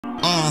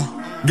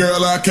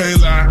Girl, I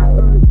can't lie.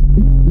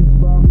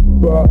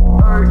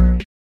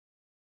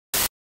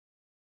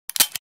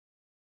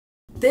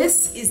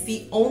 This is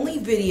the only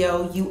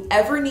video you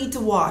ever need to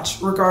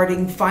watch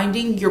regarding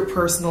finding your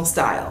personal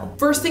style.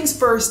 First things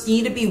first, you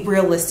need to be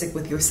realistic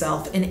with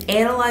yourself and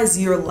analyze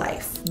your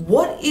life.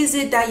 What is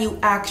it that you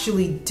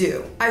actually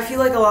do? I feel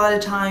like a lot of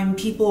time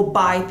people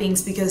buy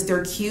things because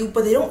they're cute,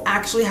 but they don't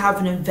actually have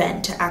an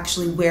event to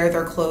actually wear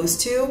their clothes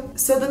to.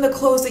 So then the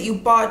clothes that you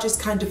bought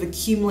just kind of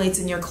accumulates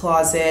in your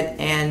closet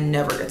and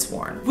never gets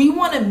worn. We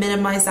want to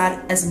minimize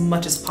that as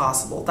much as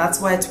possible.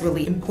 That's why it's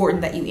really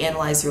important that you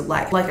analyze your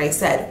life. Like I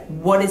said,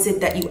 what is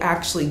it that you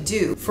actually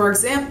do? For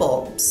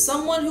example,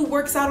 someone who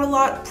works out a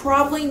lot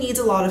probably needs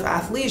a lot of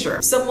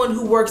athleisure. Someone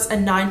who works a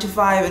 9 to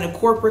 5 in a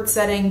corporate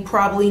setting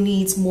probably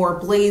needs more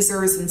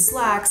blazers and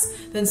slacks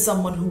than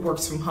someone who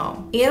works from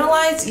home.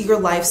 Analyze your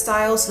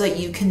lifestyle so that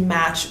you can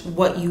match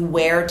what you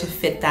wear to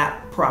fit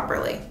that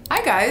properly.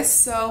 Hi guys,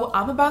 so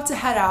I'm about to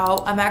head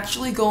out. I'm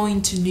actually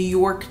going to New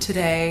York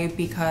today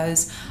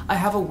because I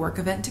have a work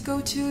event to go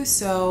to,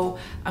 so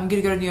I'm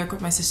gonna go to New York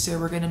with my sister.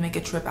 We're gonna make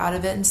a trip out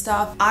of it and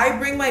stuff. I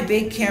bring my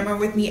big camera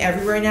with me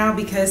everywhere now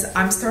because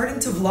I'm starting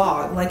to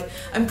vlog. Like,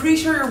 I'm pretty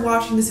sure you're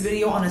watching this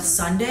video on a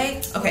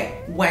Sunday. Okay,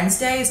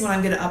 Wednesday is when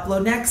I'm gonna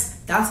upload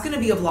next. That's gonna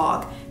be a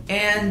vlog.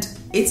 And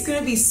it's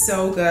gonna be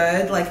so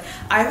good. Like,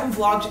 I haven't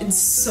vlogged in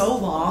so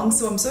long,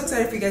 so I'm so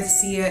excited for you guys to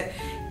see it.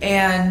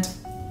 And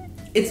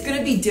it's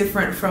gonna be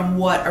different from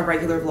what a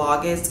regular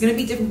vlog is. It's gonna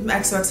be different from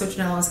XOXO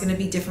Chinelo. It's gonna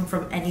be different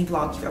from any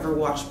vlog you've ever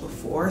watched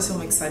before, so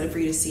I'm excited for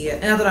you to see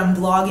it. And now that I'm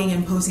vlogging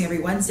and posting every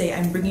Wednesday,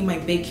 I'm bringing my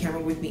big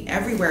camera with me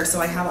everywhere.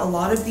 So I have a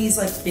lot of these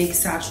like big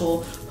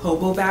satchel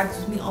hobo bags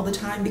with me all the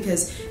time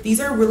because these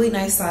are really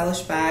nice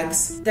stylish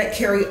bags that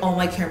carry all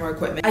my camera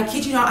equipment. I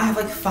kid you not, I have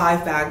like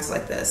 5 bags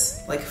like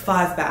this, like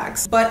 5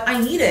 bags. But I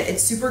need it.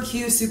 It's super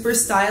cute, super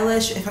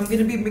stylish. If I'm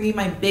gonna be bringing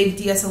my big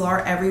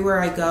DSLR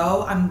everywhere I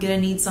go, I'm gonna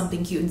need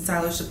something cute and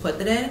stylish to put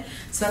that in.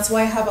 So that's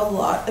why I have a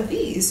lot of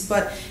these.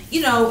 But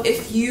you know,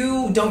 if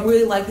you don't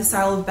really like the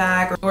style of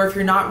bag, or if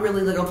you're not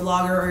really like a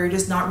vlogger, or you're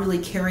just not really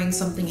carrying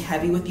something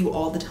heavy with you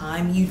all the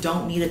time, you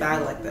don't need a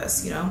bag like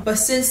this, you know? But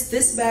since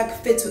this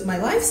bag fits with my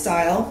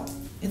lifestyle,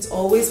 it's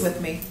always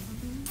with me.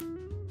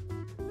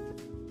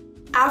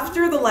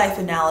 After the life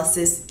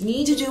analysis, you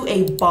need to do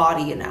a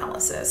body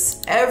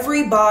analysis.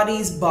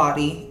 Everybody's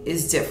body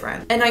is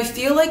different. And I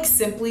feel like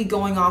simply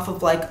going off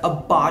of like a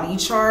body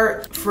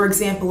chart, for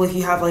example, if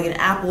you have like an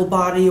apple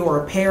body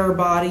or a pear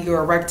body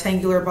or a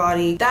rectangular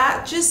body,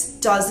 that just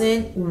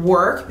doesn't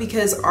work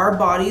because our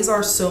bodies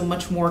are so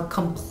much more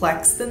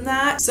complex than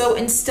that. So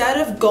instead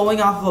of going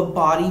off of a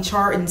body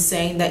chart and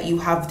saying that you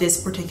have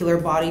this particular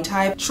body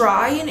type,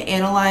 try and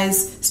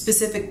analyze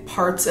specific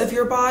parts of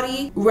your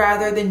body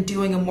rather than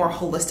doing a more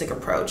holistic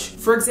approach.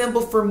 For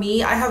example, for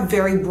me, I have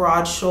very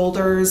broad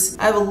shoulders.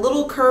 I have a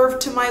little curve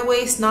to my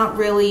waist, not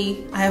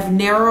really. I have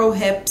narrow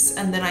hips,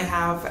 and then I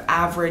have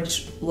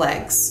average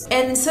legs.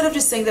 And instead of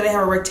just saying that I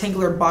have a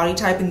rectangular body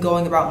type and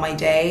going about my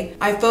day,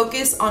 I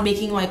focus on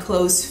making my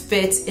clothes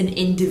fit an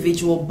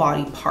individual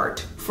body part.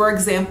 For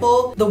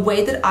example, the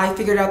way that I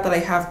figured out that I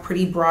have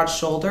pretty broad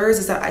shoulders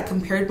is that I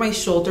compared my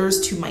shoulders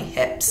to my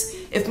hips.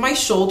 If my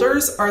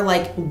shoulders are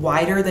like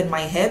wider than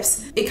my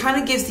hips, it kind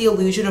of gives the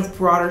illusion of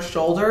broader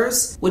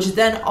shoulders, which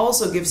then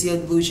also gives the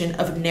illusion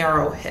of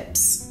narrow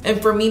hips.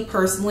 And for me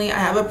personally, I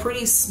have a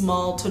pretty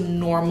small to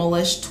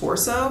normalish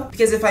torso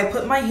because if I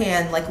put my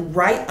hand like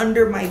right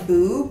under my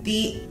boob,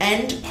 the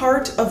end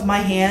part of my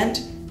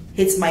hand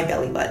hits my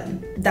belly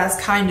button.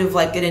 That's kind of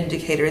like an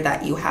indicator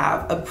that you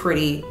have a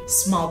pretty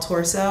small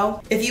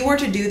torso. If you were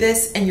to do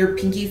this and your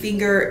pinky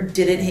finger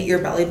didn't hit your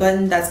belly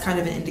button, that's kind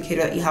of an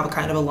indicator that you have a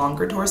kind of a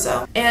longer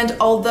torso. And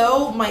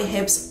although my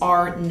hips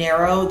are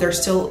narrow, they're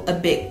still a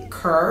bit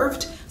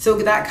curved. So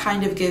that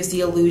kind of gives the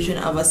illusion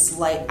of a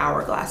slight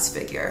hourglass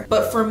figure.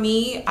 But for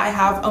me, I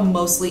have a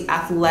mostly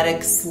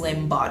athletic,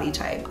 slim body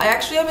type. I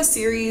actually have a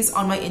series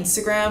on my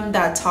Instagram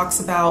that talks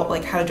about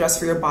like how to dress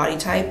for your body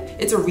type.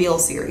 It's a real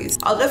series.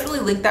 I'll definitely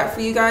link that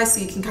for you guys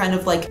so you can kind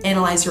of like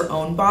analyze your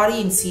own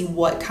body and see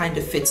what kind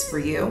of fits for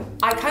you.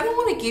 I kind of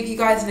want to give you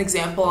guys an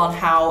example on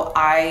how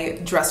I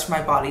dress for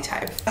my body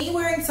type. Me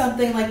wearing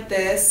something like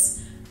this,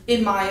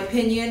 in my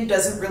opinion,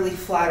 doesn't really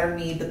flatter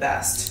me the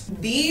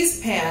best.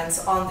 These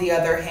pants, on the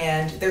other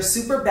hand, they're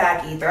super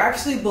baggy. They're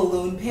actually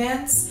balloon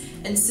pants.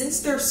 And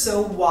since they're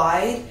so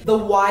wide, the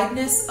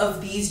wideness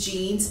of these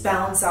jeans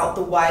balance out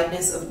the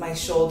wideness of my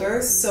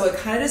shoulders. So it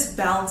kind of just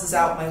balances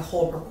out my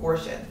whole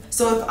proportion.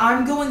 So if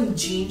I'm going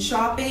jean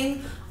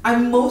shopping,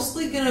 I'm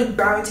mostly gonna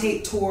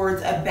gravitate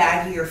towards a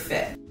baggier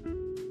fit.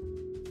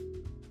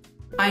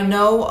 I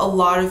know a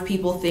lot of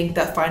people think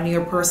that finding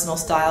your personal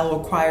style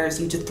requires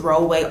you to throw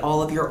away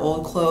all of your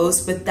old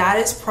clothes, but that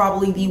is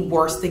probably the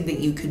worst thing that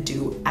you could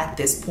do at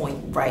this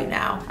point right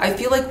now. I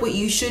feel like what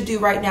you should do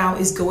right now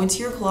is go into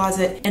your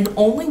closet and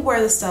only wear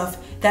the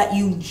stuff that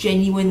you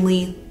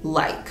genuinely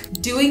like.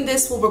 Doing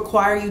this will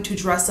require you to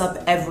dress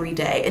up every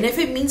day. And if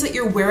it means that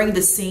you're wearing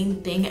the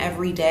same thing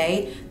every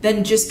day,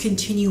 then just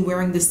continue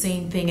wearing the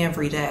same thing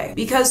every day.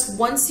 Because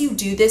once you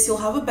do this, you'll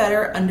have a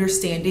better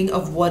understanding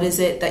of what is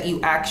it that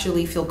you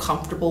actually feel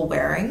comfortable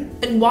wearing.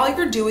 And while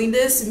you're doing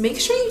this, make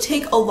sure you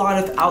take a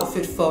lot of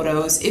outfit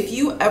photos. If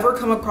you ever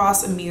come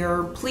across a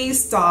mirror,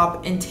 please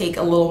stop and take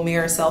a little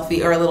mirror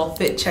selfie or a little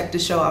fit check to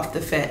show off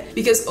the fit.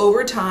 Because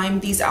over time,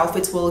 these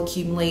outfits will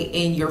accumulate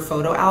in your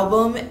photo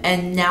album,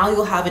 and now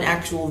you'll have an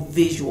actual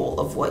visual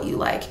of what you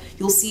like.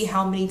 You'll see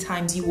how many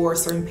times you wore a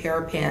certain pair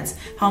of pants,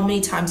 how many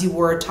times you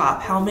wore a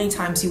top, how many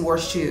times you wore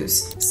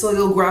shoes. So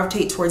you'll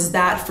gravitate towards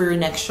that for your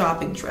next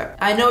shopping trip.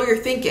 I know you're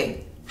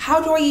thinking,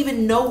 how do I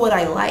even know what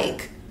I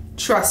like?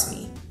 Trust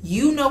me,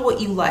 you know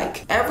what you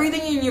like.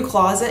 Everything in your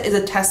closet is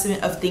a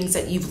testament of things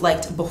that you've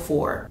liked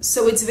before.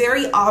 So it's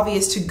very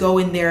obvious to go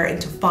in there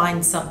and to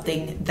find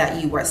something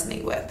that you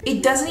resonate with.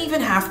 It doesn't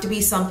even have to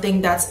be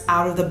something that's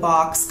out of the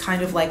box,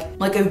 kind of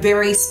like a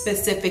very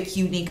specific,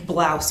 unique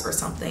blouse or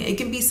something. It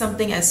can be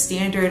something as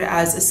standard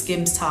as a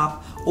Skims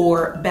top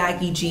or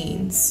baggy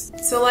jeans.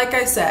 So like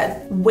I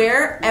said,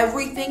 wear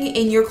everything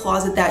in your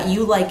closet that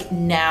you like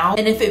now.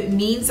 And if it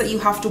means that you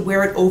have to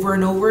wear it over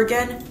and over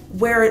again,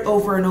 wear it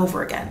over and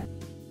over again.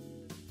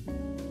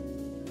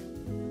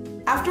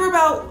 After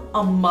about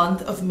a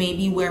month of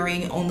maybe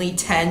wearing only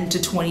 10 to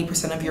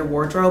 20% of your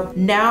wardrobe,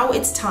 now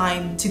it's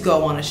time to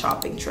go on a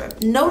shopping trip.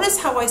 Notice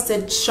how I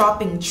said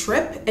shopping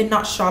trip and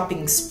not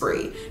shopping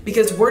spree,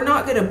 because we're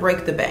not gonna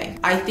break the bank.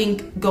 I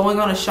think going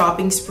on a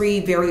shopping spree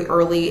very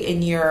early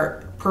in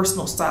your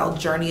personal style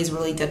journey is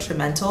really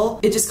detrimental.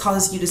 It just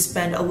causes you to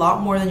spend a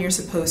lot more than you're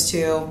supposed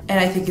to, and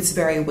I think it's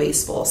very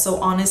wasteful. So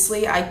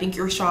honestly, I think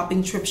your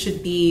shopping trip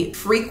should be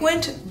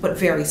frequent, but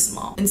very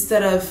small,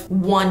 instead of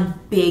one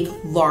big,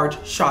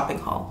 large shopping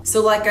haul.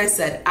 So like I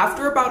said,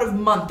 after about a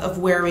month of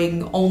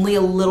wearing only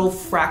a little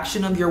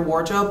fraction of your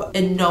wardrobe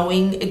and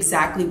knowing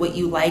exactly what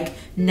you like,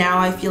 now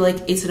I feel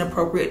like it's an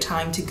appropriate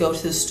time to go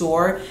to the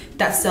store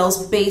that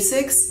sells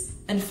basics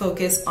and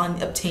focus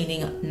on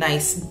obtaining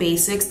nice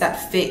basics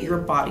that fit your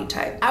body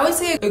type. I would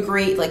say a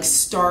great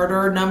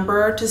starter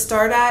number to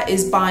start at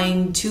is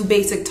buying 2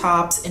 basic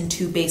tops and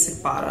 2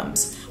 basic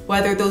bottoms.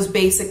 Whether those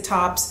basic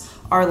tops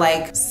are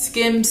like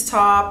Skims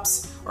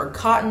tops or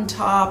cotton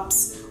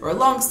tops or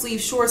long sleeve,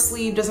 short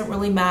sleeve, doesn't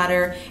really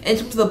matter. And in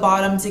terms of the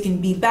bottoms, it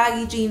can be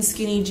baggy jeans,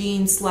 skinny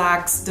jeans,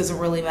 slacks, doesn't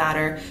really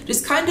matter.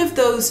 Just kind of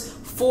those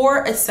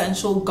 4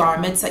 essential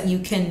garments that you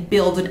can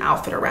build an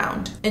outfit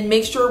around, and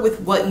make sure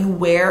with what you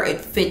wear it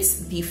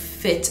fits the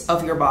fit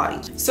of your body.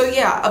 So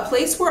yeah, a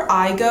place where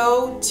I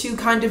go to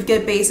kind of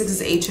get basics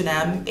is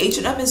H&M.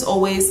 H&M is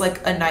always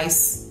like a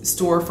nice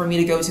store for me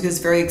to go to because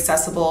it's very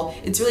accessible.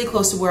 It's really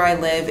close to where I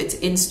live. It's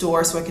in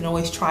store, so I can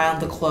always try on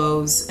the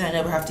clothes and I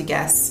never have to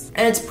guess.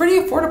 And it's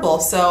pretty affordable,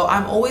 so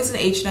I'm always an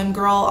H&M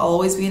girl. I'll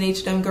always be an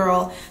H&M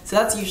girl. So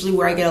that's usually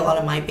where I get a lot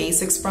of my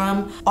basics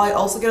from. I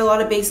also get a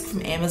lot of basics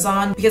from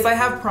Amazon because I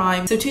have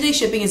Prime, so 2-day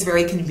shipping is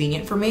very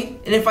convenient for me.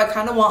 And if I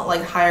kind of want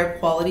like higher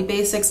quality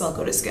basics, I'll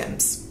go to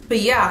Skims.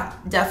 But yeah,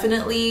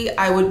 definitely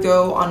I would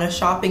go on a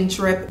shopping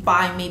trip,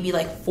 buy maybe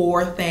like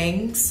 4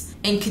 things,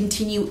 and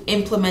continue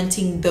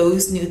implementing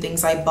those new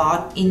things I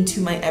bought into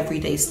my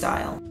everyday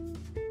style.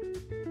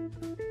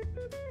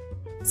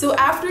 So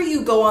after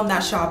you go on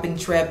that shopping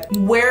trip,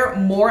 wear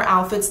more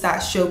outfits that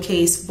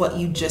showcase what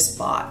you just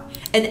bought.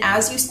 And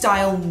as you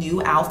style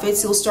new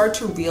outfits, you'll start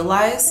to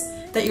realize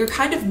that you're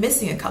kind of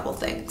missing a couple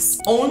things.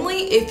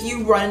 Only if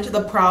you run into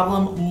the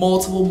problem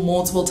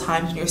multiple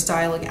times when you're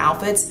styling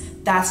outfits,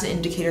 that's an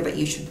indicator that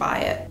you should buy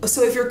it.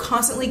 So if you're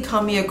constantly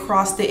coming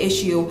across the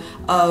issue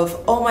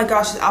of, oh my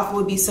gosh, this outfit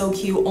would be so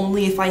cute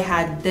only if I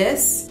had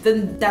this,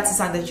 then that's a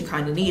sign that you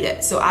kind of need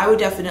it. So I would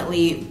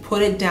definitely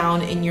put it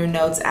down in your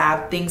notes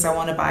app, things I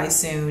want to buy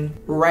soon,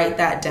 write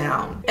that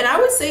down. And I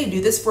would say do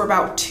this for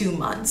about 2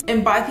 months.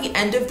 And by the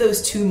end of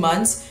those 2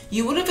 months,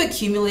 you would have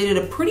accumulated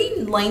a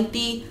pretty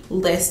lengthy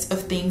list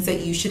of things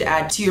that you should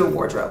add to your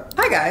wardrobe.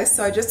 Hi guys,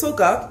 so I just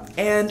woke up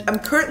and I'm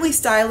currently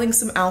styling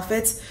some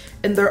outfits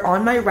and they're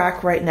on my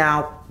rack right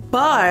now,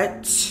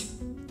 but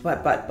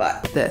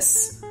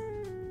this.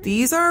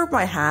 These are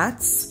my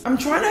hats. I'm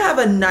trying to have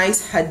a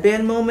nice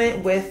headband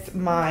moment with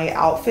my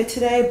outfit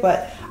today,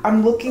 but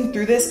I'm looking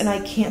through this and I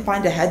can't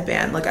find a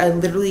headband. Like I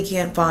literally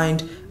can't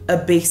find a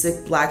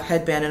basic black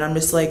headband and I'm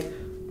just like,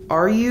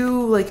 are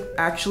you like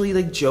actually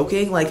like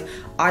joking? Like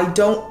I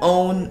don't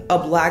own a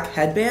black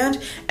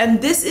headband.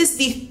 And this is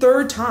the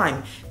third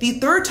time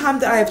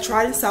that I have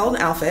tried to style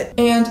an outfit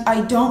and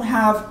I don't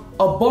have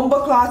a bomba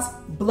cloth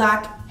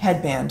black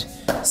headband.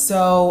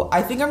 So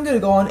I think I'm gonna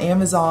go on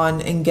Amazon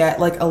and get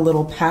like a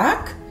little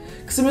pack.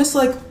 Cause I'm just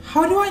like,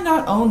 How do I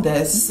not own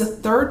this? This is the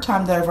third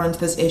time that I've run into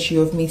this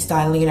issue of me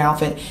styling an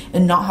outfit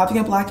and not having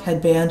a black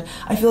headband.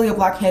 I feel like a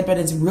black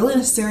headband is really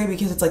necessary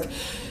because it's like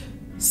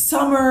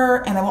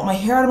summer and I want my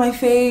hair out of my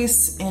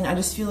face, and I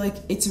just feel like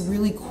it's a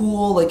really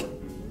cool like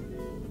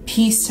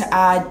piece to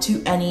add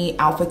to any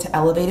outfit to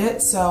elevate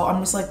it. So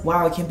I'm just like,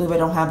 wow, I can't believe I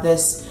don't have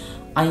this.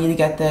 I need to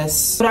get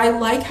this. But I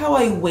like how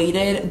I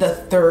waited the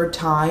third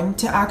time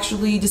to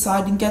actually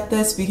decide and get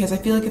this, because I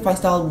feel like if I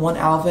styled one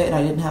outfit and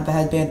I didn't have a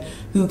headband,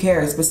 who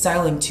cares? But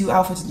styling 2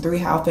 outfits and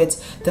 3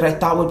 outfits that I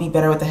thought would be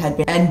better with a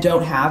headband and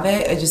don't have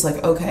it, it's just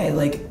like, okay,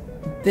 like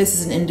this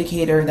is an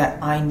indicator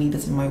that I need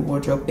this in my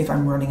wardrobe if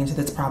I'm running into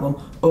this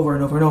problem over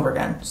and over and over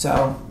again.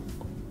 So,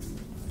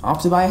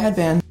 off to buy a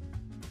headband.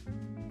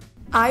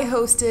 I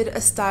hosted a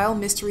style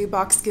mystery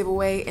box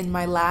giveaway in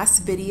my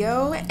last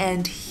video,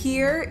 and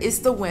here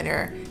is the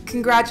winner.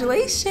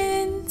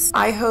 Congratulations!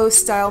 I host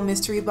style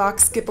mystery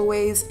box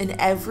giveaways in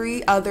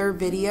every other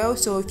video,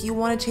 so if you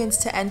want a chance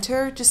to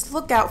enter, just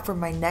look out for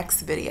my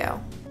next video.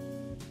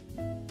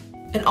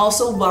 And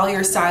also, while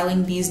you're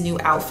styling these new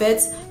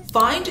outfits,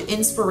 find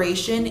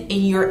inspiration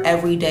in your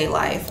everyday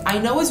life. I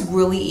know it's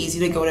really easy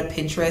to go to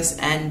Pinterest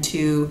and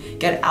to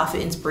get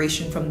outfit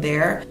inspiration from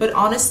there, but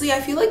honestly,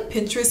 I feel like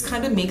Pinterest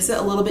kind of makes it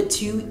a little bit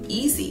too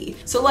easy.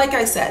 So like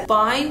I said,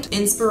 find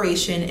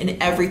inspiration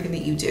in everything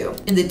that you do.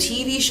 In the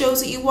TV shows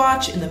that you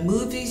watch, in the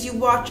movies you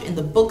watch, in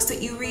the books that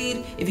you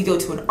read. If you go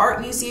to an art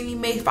museum, you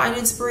may find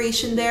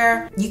inspiration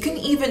there. You can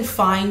even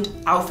find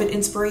outfit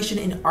inspiration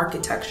in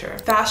architecture.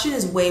 Fashion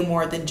is way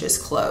more than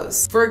just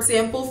clothes. For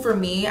example, for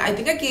me, I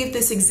think I gave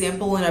this example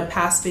in a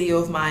past video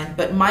of mine,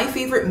 but my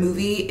favorite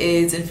movie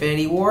is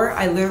Infinity War.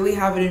 I literally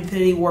have an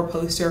Infinity War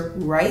poster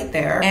right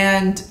there,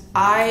 and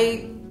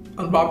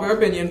unpopular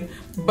opinion,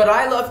 but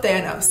I love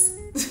Thanos.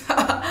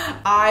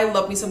 I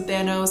love me some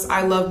Thanos.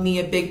 I love me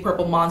a big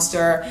purple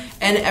monster,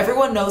 and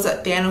everyone knows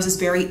that Thanos is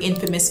very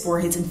infamous for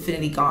his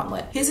Infinity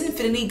Gauntlet. His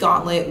Infinity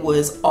Gauntlet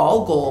was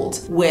all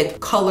gold with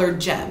colored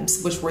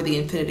gems, which were the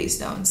Infinity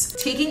Stones.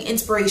 Taking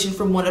inspiration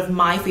from one of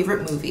my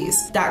favorite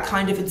movies, that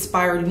kind of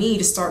inspired me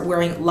to start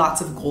wearing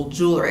lots of gold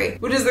jewelry,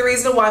 which is the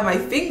reason why my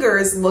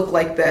fingers look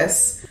like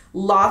this.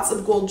 Lots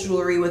of gold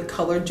jewelry with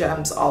colored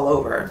gems all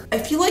over. I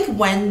feel like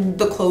when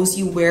the clothes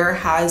you wear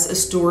has a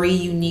story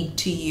unique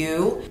to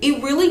you,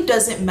 it really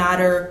doesn't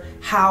matter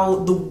how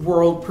the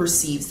world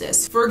perceives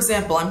this. For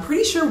example, I'm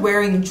pretty sure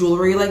wearing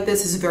jewelry like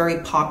this is very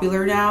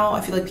popular now.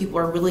 I feel like people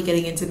are really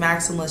getting into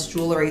maximalist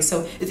jewelry,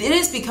 so it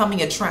is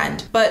becoming a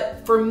trend.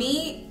 But for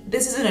me,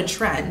 this isn't a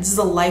trend, this is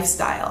a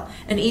lifestyle.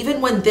 And even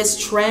when this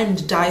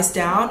trend dies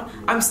down,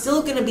 I'm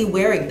still gonna be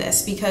wearing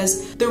this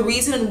because the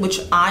reason in which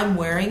I'm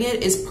wearing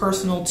it is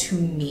personal to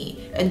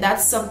me. And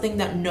that's something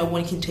that no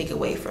one can take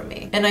away from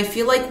me. And I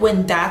feel like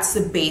when that's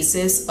the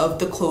basis of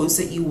the clothes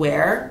that you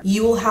wear,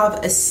 you will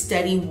have a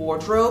steady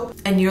wardrobe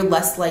and you're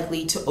less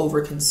likely to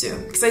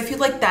overconsume. Because I feel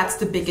like that's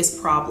the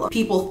biggest problem.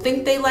 People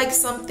think they like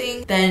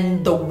something,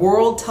 then the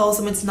world tells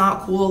them it's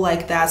not cool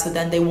like that, so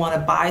then they wanna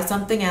buy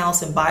something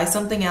else and buy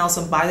something else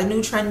and buy the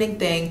new trending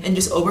thing and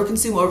just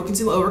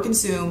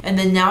overconsume, and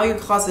then now your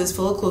closet is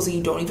full of clothes that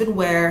you don't even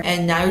wear,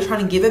 and now you're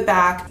trying to give it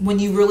back when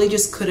you really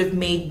just could have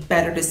made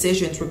better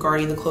decisions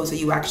regarding the clothes that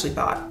you actually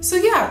bought. So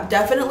yeah,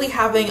 definitely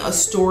having a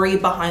story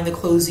behind the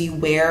clothes you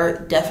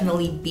wear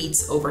definitely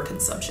beats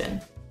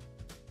overconsumption.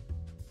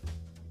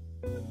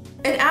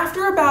 And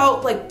after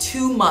about like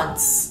 2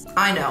 months,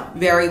 I know,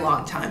 very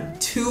long time,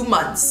 2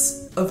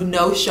 months of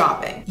no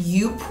shopping,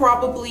 you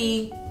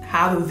probably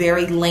have a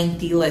very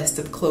lengthy list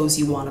of clothes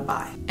you want to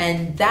buy.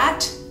 And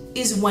that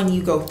is when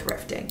you go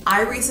thrifting.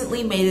 I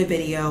recently made a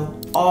video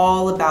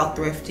all about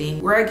thrifting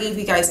where I gave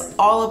you guys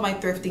all of my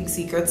thrifting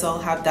secrets. I'll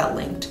have that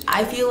linked.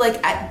 I feel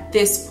like at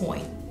this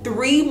point,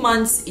 3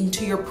 months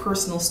into your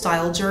personal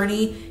style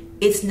journey,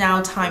 it's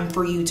now time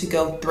for you to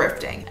go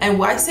thrifting. And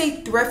why I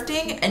say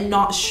thrifting and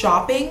not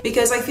shopping,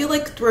 because I feel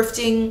like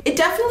thrifting, it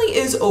definitely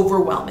is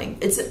overwhelming.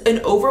 It's an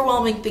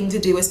overwhelming thing to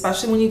do,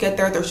 especially when you get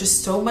there. There's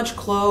just so much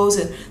clothes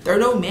and there are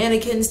no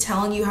mannequins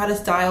telling you how to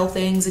style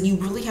things, and you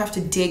really have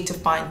to dig to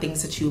find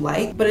things that you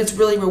like. But it's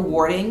really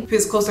rewarding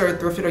because clothes that are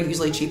thrifted are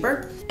usually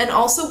cheaper. And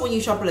also when you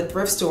shop at a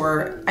thrift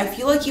store, I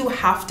feel like you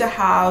have to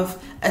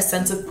have a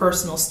sense of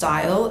personal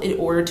style in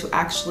order to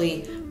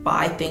actually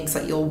buy things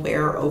that you'll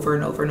wear over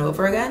and over and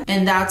over again.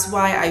 And that's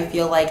why I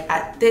feel like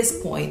at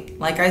this point,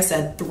 like I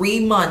said,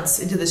 3 months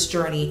into this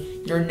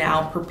journey, you're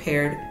now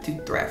prepared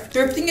to thrift.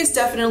 Thrifting is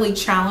definitely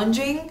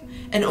challenging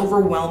and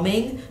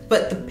overwhelming,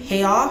 but the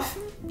payoff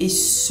is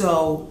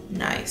so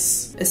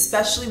nice,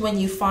 especially when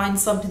you find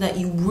something that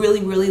you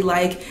really, really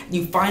like and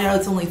you find out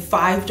it's only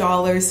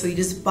 $5, so you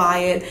just buy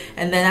it,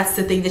 and then that's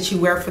the thing that you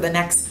wear for the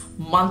next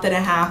month and a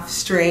half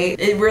straight.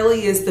 It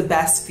really is the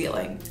best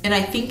feeling. And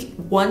I think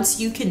once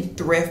you can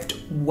thrift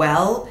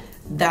well,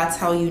 that's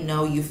how you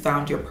know you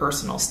found your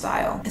personal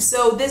style.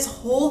 So this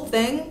whole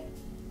thing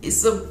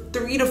is a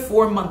 3 to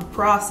 4 month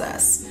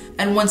process.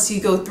 And once you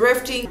go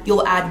thrifting,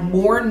 you'll add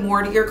more and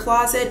more to your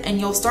closet, and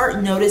you'll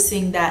start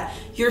noticing that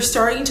you're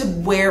starting to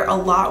wear a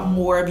lot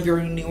more of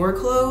your newer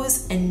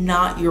clothes and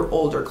not your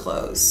older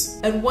clothes.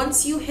 And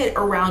once you hit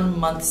around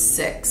month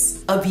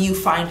 6 of you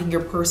finding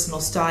your personal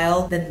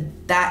style, then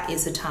that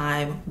is a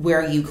time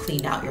where you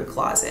clean out your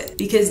closet,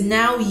 because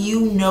now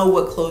you know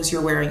what clothes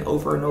you're wearing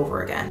over and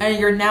over again. And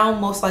you're now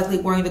most likely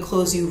wearing the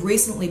clothes you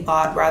recently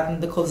bought rather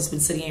than the clothes that's been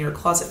sitting in your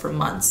closet for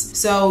months.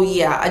 So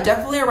yeah,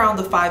 definitely around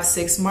the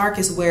 5-6 mark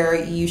is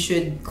where you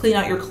should clean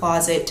out your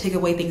closet, take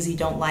away things you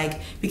don't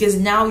like, because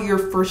now you're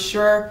for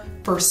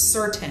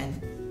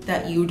certain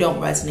that you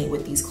don't resonate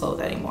with these clothes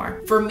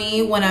anymore. For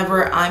me,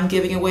 whenever I'm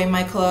giving away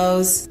my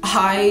clothes,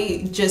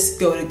 I just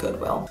go to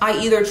Goodwill. I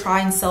either try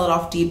and sell it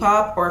off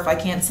Depop, or if I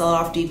can't sell it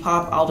off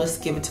Depop, I'll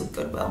just give it to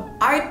Goodwill.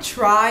 I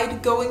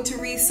tried going to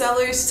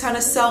resellers to kind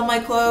of sell my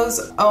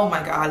clothes. Oh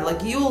my God,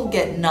 like you'll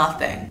get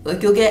nothing.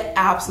 Like you'll get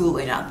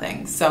absolutely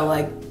nothing. So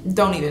like,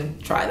 don't even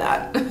try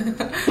that.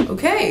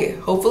 Okay,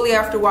 hopefully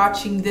after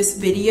watching this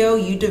video,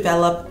 you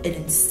develop an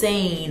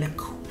insane,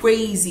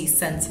 crazy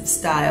sense of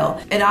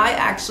style, and I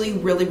actually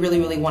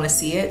really want to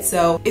see it.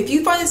 So if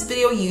you find this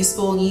video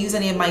useful and you use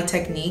any of my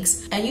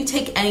techniques and you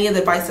take any of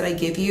the advice that I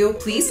give you,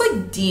 please like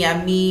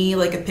DM me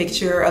like a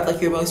picture of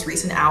like your most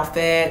recent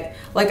outfit.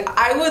 Like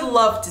I would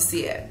love to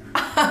see it.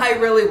 I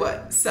really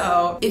would.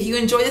 So if you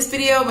enjoy this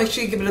video, make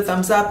sure you give it a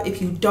thumbs up.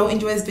 If you don't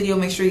enjoy this video,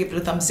 make sure you give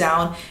it a thumbs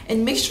down,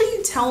 and make sure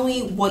you tell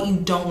me what you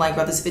don't like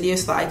about this video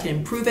so that I can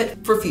improve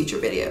it for future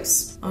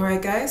videos. All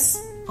right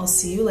guys, I'll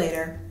see you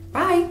later.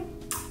 Bye.